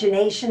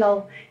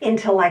 imaginational,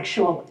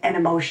 intellectual, and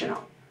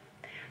emotional.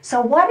 So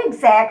what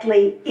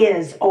exactly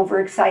is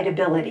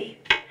overexcitability?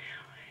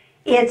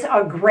 It's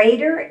a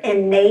greater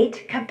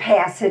innate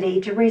capacity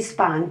to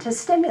respond to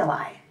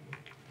stimuli.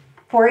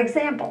 For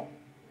example,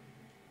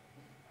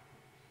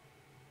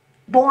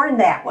 born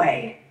that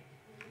way.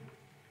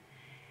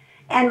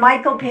 And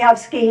Michael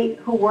Piechowski,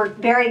 who worked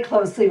very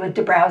closely with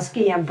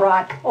Dąbrowski and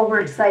brought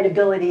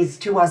overexcitabilities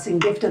to us in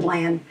Gifted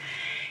Land,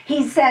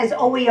 he says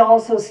OE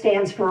also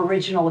stands for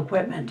original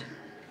equipment.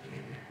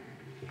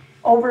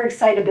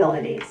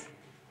 Overexcitabilities.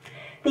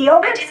 The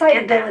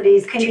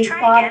overexcitabilities can be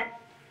thought...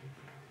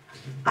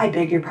 I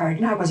beg your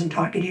pardon, I wasn't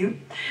talking to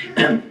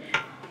you.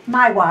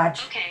 My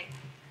watch. Okay.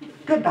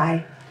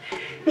 Goodbye.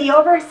 The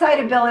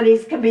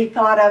overexcitabilities can be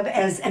thought of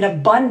as an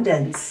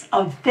abundance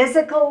of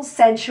physical,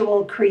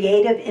 sensual,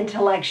 creative,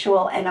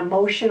 intellectual, and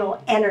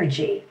emotional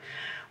energy,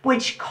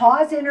 which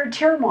cause inner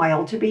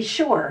turmoil, to be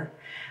sure,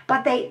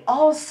 but they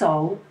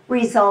also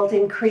result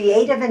in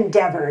creative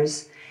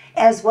endeavors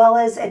as well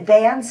as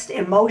advanced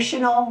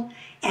emotional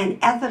and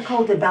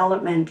ethical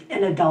development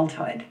in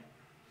adulthood.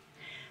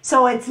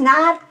 So it's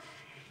not,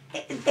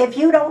 if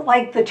you don't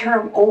like the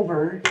term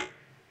over,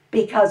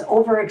 because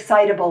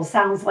overexcitable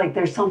sounds like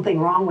there's something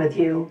wrong with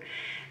you,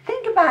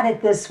 think about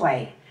it this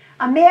way.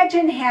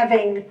 Imagine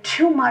having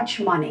too much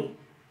money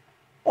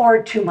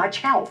or too much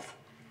health.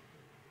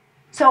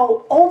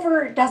 So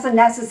over doesn't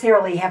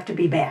necessarily have to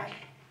be bad.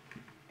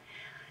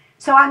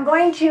 So I'm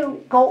going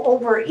to go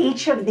over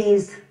each of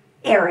these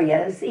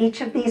areas,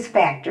 each of these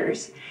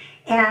factors,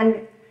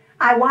 and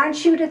I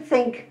want you to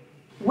think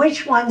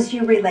which ones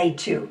you relate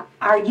to.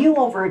 Are you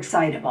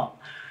overexcitable?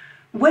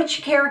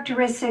 Which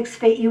characteristics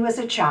fit you as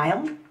a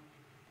child?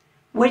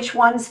 Which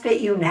ones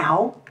fit you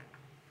now?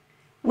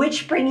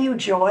 Which bring you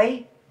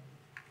joy?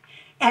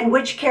 And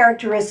which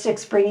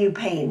characteristics bring you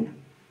pain?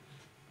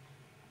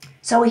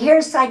 So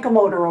here's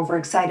psychomotor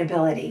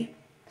overexcitability.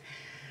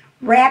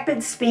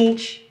 Rapid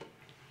speech,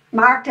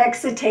 marked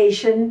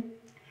excitation,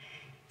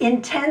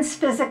 intense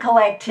physical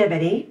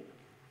activity,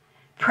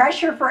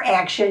 pressure for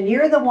action.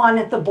 You're the one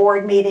at the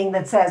board meeting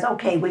that says,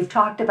 okay, we've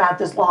talked about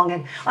this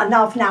long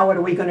enough, now what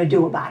are we going to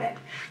do about it?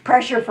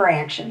 Pressure for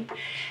action.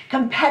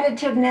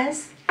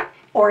 Competitiveness,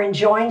 or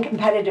enjoying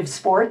competitive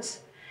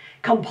sports.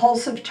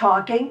 Compulsive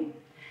talking.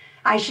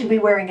 I should be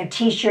wearing a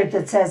t-shirt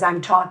that says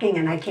I'm talking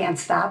and I can't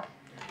stop.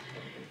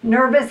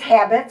 Nervous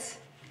habits.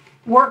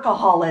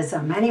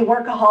 Workaholism. Any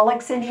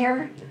workaholics in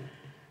here?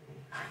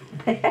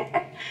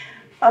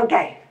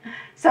 Okay,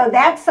 so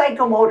that's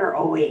psychomotor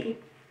OE.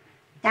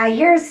 Now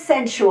here's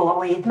sensual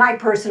OE, my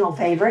personal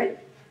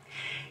favorite.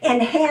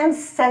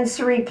 Enhanced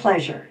sensory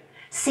pleasure.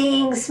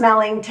 Seeing,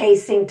 smelling,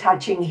 tasting,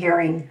 touching,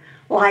 hearing.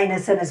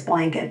 Linus and his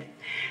blanket.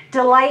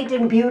 Delight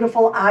in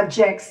beautiful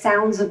objects,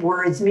 sounds of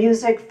words,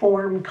 music,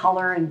 form,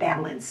 color, and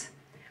balance.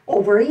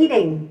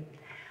 Overeating.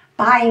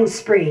 Buying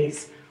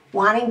sprees.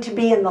 Wanting to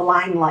be in the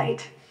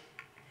limelight.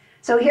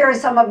 So here are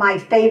some of my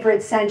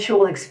favorite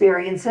sensual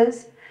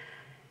experiences.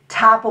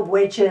 Top of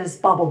which is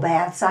bubble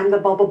baths. I'm the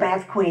bubble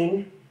bath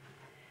queen.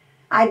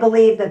 I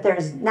believe that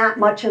there's not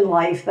much in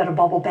life that a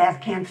bubble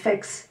bath can't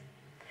fix.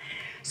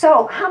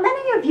 So, how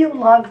many of you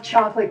love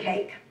chocolate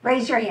cake?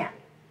 Raise your hand.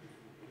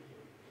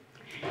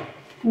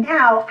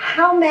 Now,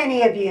 how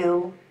many of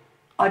you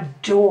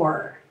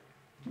adore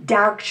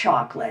dark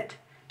chocolate,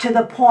 to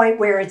the point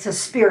where it's a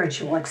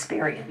spiritual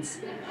experience.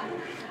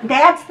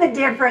 That's the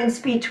difference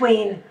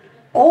between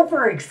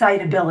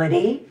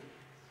overexcitability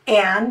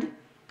and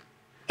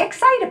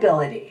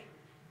excitability.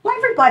 Well,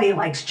 everybody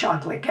likes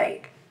chocolate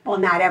cake. Well,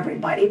 not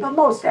everybody, but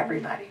most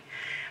everybody.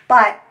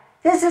 But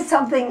this is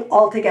something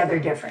altogether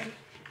different.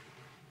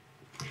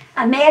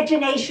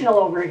 Imaginational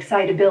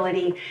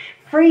overexcitability,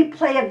 free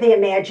play of the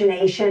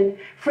imagination,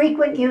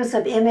 frequent use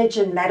of image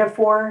and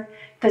metaphor,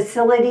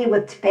 facility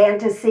with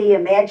fantasy,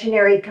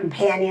 imaginary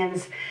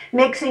companions,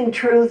 mixing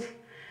truth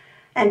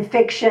and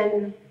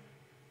fiction.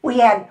 We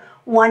had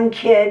one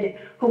kid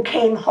who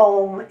came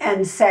home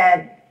and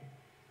said,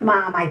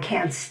 "Mom, I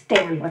can't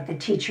stand what the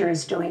teacher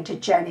is doing to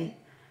Jenny."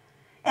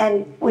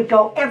 And would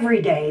go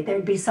every day,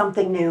 there'd be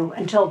something new,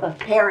 until the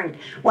parent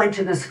went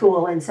to the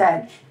school and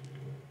said,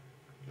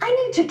 "I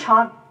need to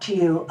talk to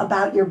you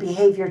about your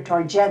behavior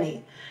toward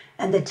Jenny."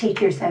 And the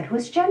teacher said,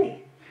 "Who's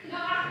Jenny?"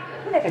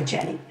 Whatever,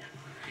 Jenny.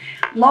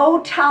 Low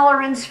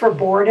tolerance for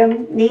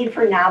boredom, need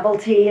for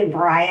novelty and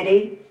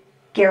variety.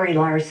 Gary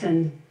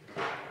Larson.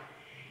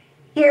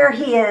 Here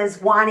he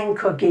is wanting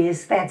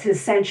cookies. That's his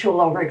sensual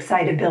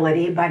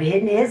overexcitability. But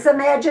in his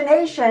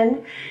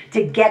imagination,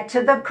 to get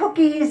to the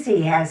cookies,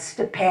 he has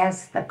to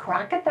pass the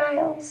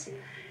crocodiles.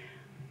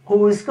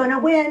 Who's going to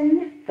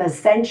win, the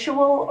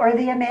sensual or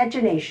the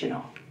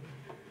imaginational?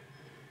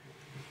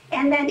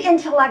 And then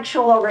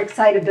intellectual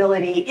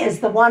overexcitability is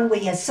the one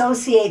we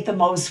associate the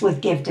most with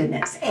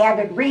giftedness.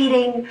 Avid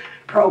reading,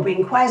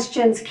 probing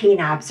questions, keen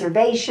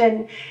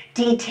observation,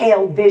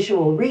 detailed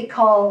visual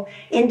recall,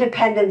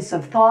 independence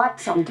of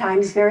thought,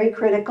 sometimes very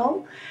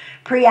critical,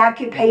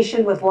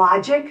 preoccupation with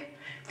logic,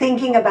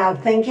 thinking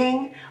about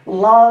thinking,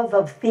 love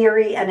of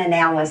theory and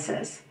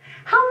analysis.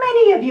 How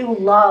many of you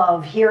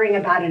love hearing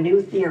about a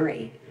new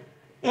theory?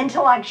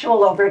 Intellectual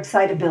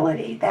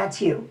overexcitability,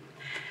 that's you.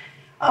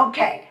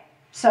 Okay.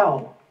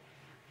 So,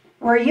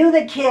 were you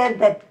the kid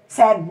that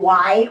said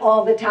why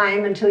all the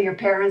time until your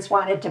parents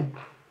wanted to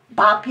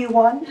bop you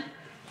one?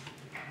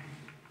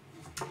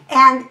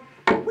 And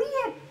we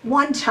at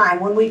one time,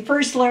 when we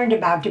first learned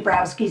about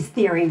Dabrowski's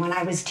theory, when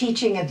I was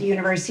teaching at the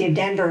University of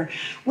Denver,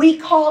 we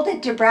called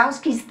it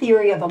Dabrowski's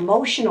theory of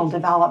emotional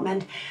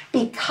development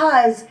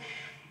because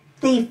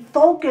the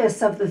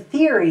focus of the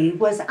theory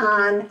was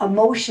on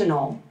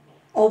emotional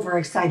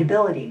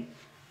overexcitability.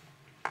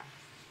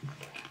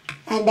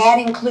 And that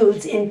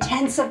includes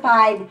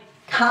intensified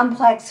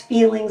complex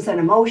feelings and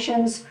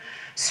emotions,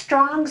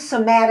 strong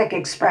somatic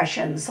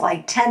expressions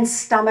like tense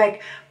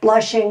stomach,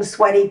 blushing,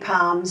 sweaty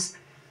palms,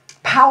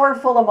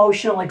 powerful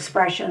emotional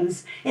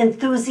expressions,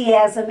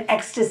 enthusiasm,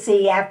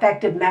 ecstasy,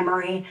 affective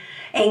memory,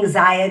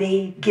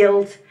 anxiety,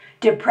 guilt,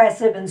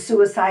 depressive and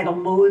suicidal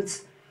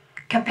moods,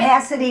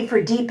 capacity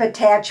for deep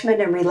attachment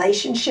and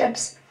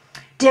relationships,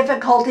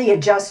 difficulty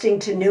adjusting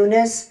to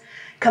newness,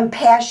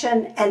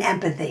 compassion, and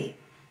empathy.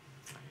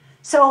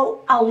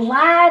 So a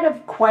lot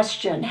of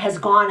question has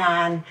gone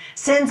on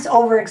since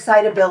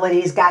overexcitability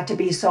has got to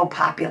be so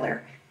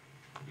popular.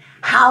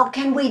 How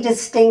can we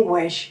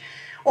distinguish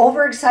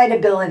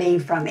overexcitability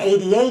from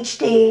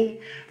ADHD,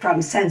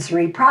 from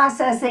sensory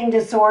processing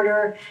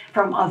disorder,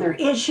 from other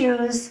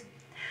issues?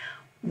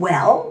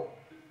 Well,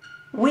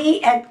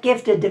 we at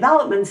Gifted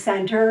Development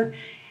Center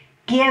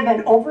give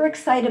an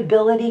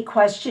overexcitability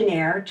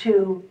questionnaire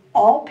to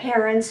all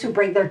parents who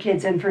bring their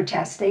kids in for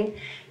testing,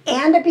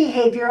 and a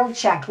behavioral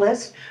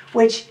checklist,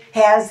 which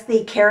has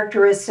the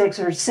characteristics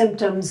or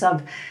symptoms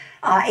of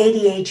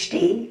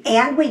ADHD.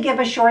 And we give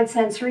a short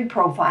sensory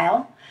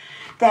profile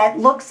that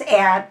looks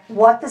at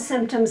what the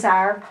symptoms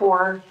are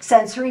for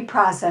sensory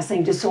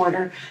processing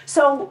disorder.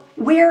 So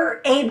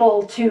we're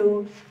able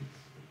to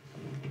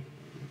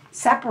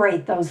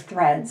separate those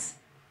threads.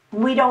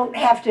 We don't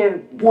have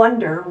to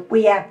wonder,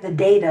 we have the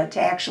data to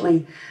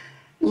actually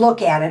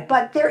look at it,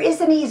 but there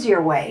is an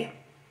easier way.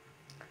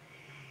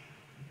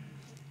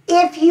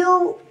 If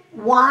you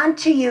want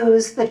to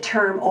use the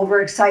term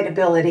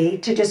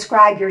overexcitability to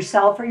describe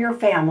yourself or your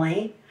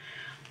family,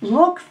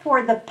 look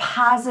for the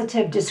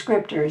positive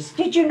descriptors.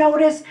 Did you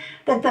notice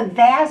that the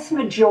vast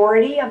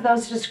majority of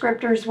those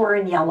descriptors were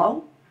in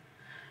yellow?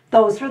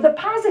 Those were the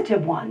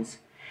positive ones.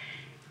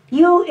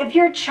 If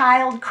your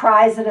child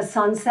cries at a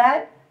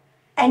sunset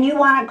and you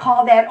want to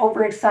call that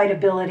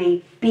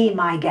overexcitability, be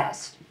my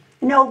guest.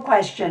 No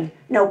question,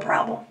 no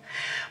problem.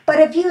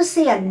 But if you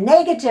see a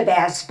negative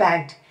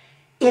aspect,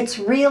 it's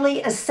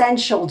really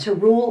essential to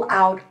rule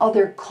out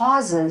other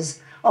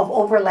causes of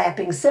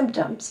overlapping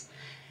symptoms.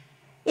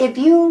 If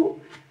you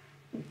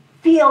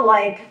feel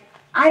like,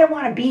 I don't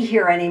want to be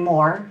here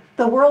anymore,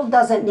 the world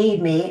doesn't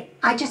need me,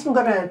 I just am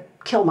going to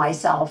kill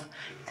myself,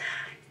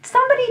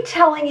 somebody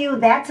telling you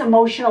that's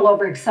emotional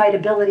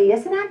overexcitability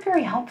is not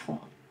very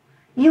helpful.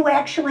 You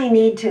actually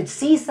need to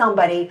see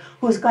somebody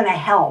who's going to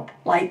help,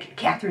 like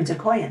Catherine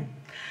Zakoyan.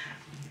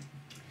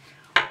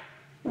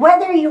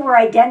 Whether you were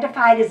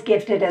identified as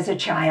gifted as a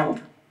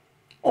child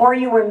or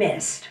you were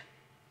missed,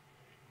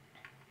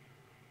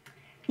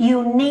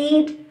 you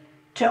need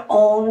to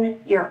own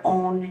your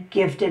own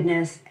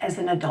giftedness as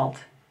an adult.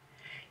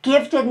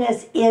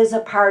 Giftedness is a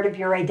part of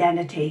your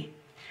identity.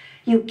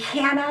 You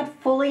cannot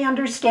fully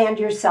understand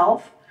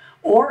yourself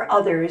or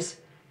others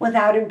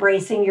without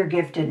embracing your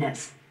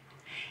giftedness.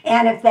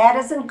 And if that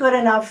isn't good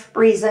enough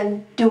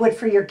reason, do it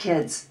for your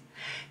kids.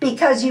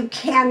 Because you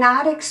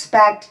cannot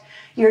expect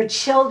your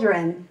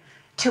children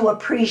to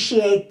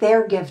appreciate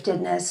their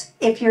giftedness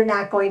if you're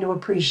not going to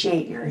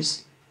appreciate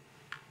yours.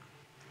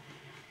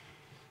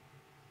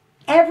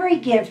 Every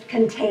gift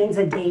contains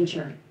a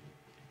danger.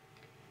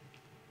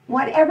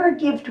 Whatever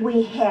gift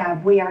we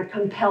have, we are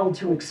compelled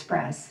to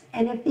express.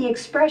 And if the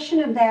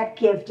expression of that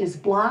gift is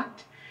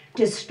blocked,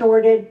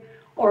 distorted,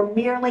 or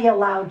merely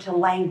allowed to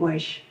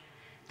languish,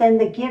 then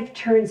the gift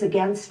turns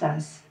against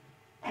us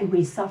and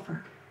we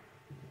suffer.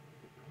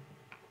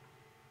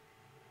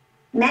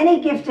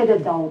 Many gifted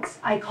adults,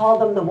 I call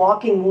them the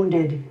walking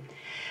wounded,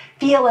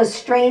 feel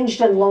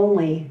estranged and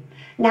lonely,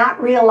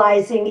 not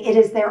realizing it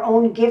is their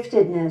own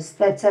giftedness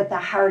that's at the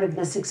heart of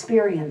this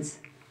experience.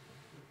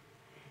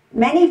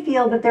 Many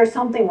feel that there's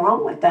something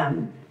wrong with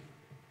them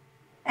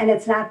and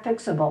it's not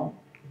fixable.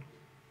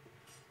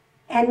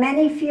 And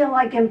many feel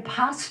like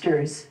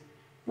imposters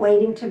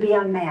waiting to be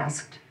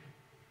unmasked.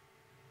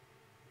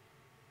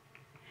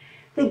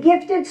 The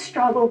gifted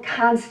struggle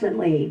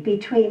constantly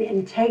between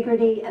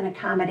integrity and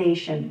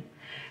accommodation,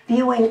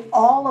 viewing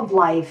all of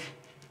life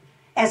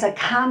as a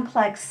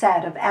complex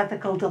set of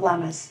ethical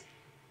dilemmas.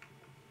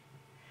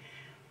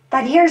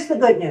 But here's the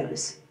good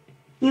news.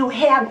 You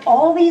have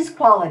all these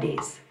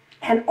qualities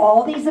and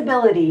all these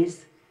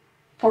abilities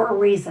for a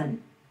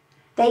reason.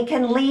 They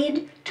can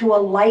lead to a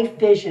life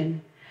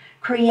vision,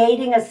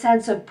 creating a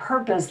sense of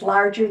purpose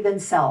larger than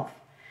self,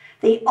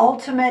 the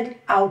ultimate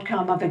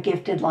outcome of a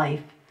gifted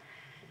life.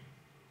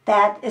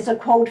 That is a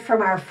quote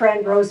from our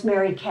friend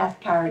Rosemary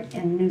Cathcart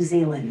in New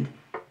Zealand.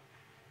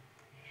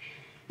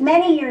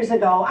 Many years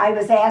ago, I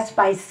was asked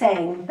by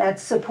Sing,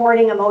 that's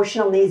Supporting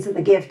Emotional Needs of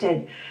the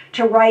Gifted,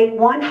 to write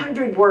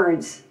 100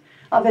 words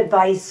of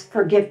advice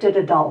for gifted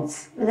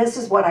adults. And this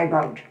is what I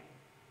wrote.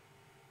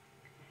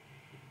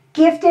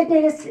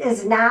 Giftedness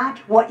is not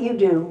what you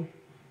do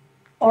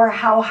or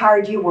how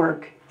hard you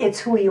work. It's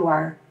who you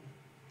are.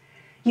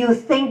 You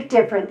think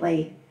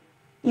differently.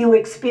 You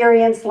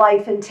experience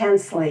life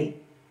intensely.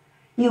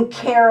 You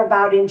care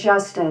about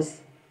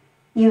injustice.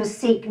 You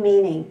seek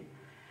meaning.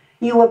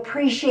 You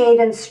appreciate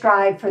and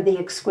strive for the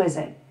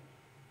exquisite.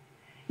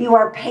 You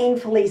are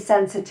painfully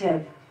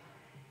sensitive.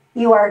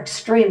 You are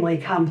extremely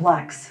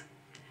complex.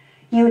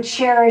 You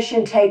cherish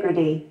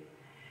integrity.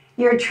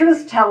 Your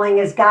truth-telling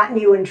has gotten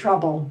you in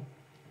trouble.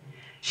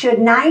 Should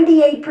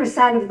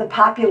 98% of the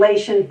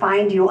population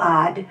find you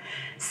odd,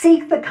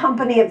 seek the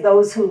company of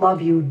those who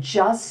love you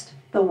just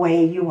the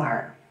way you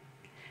are.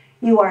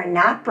 You are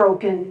not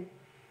broken.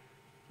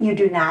 You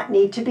do not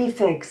need to be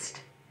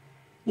fixed.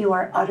 You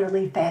are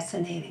utterly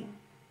fascinating.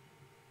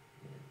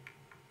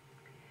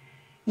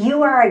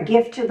 You are a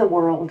gift to the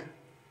world.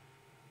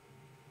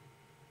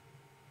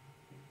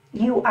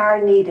 You are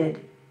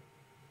needed.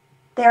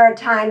 There are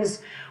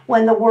times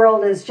when the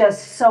world is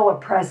just so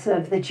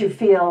oppressive that you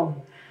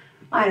feel,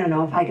 I don't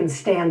know if I can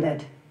stand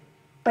it,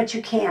 but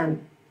you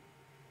can.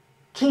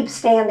 Keep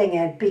standing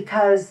it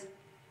because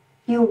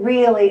you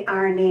really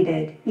are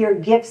needed. Your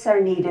gifts are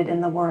needed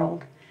in the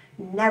world.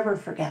 Never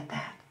forget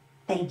that.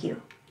 Thank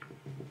you.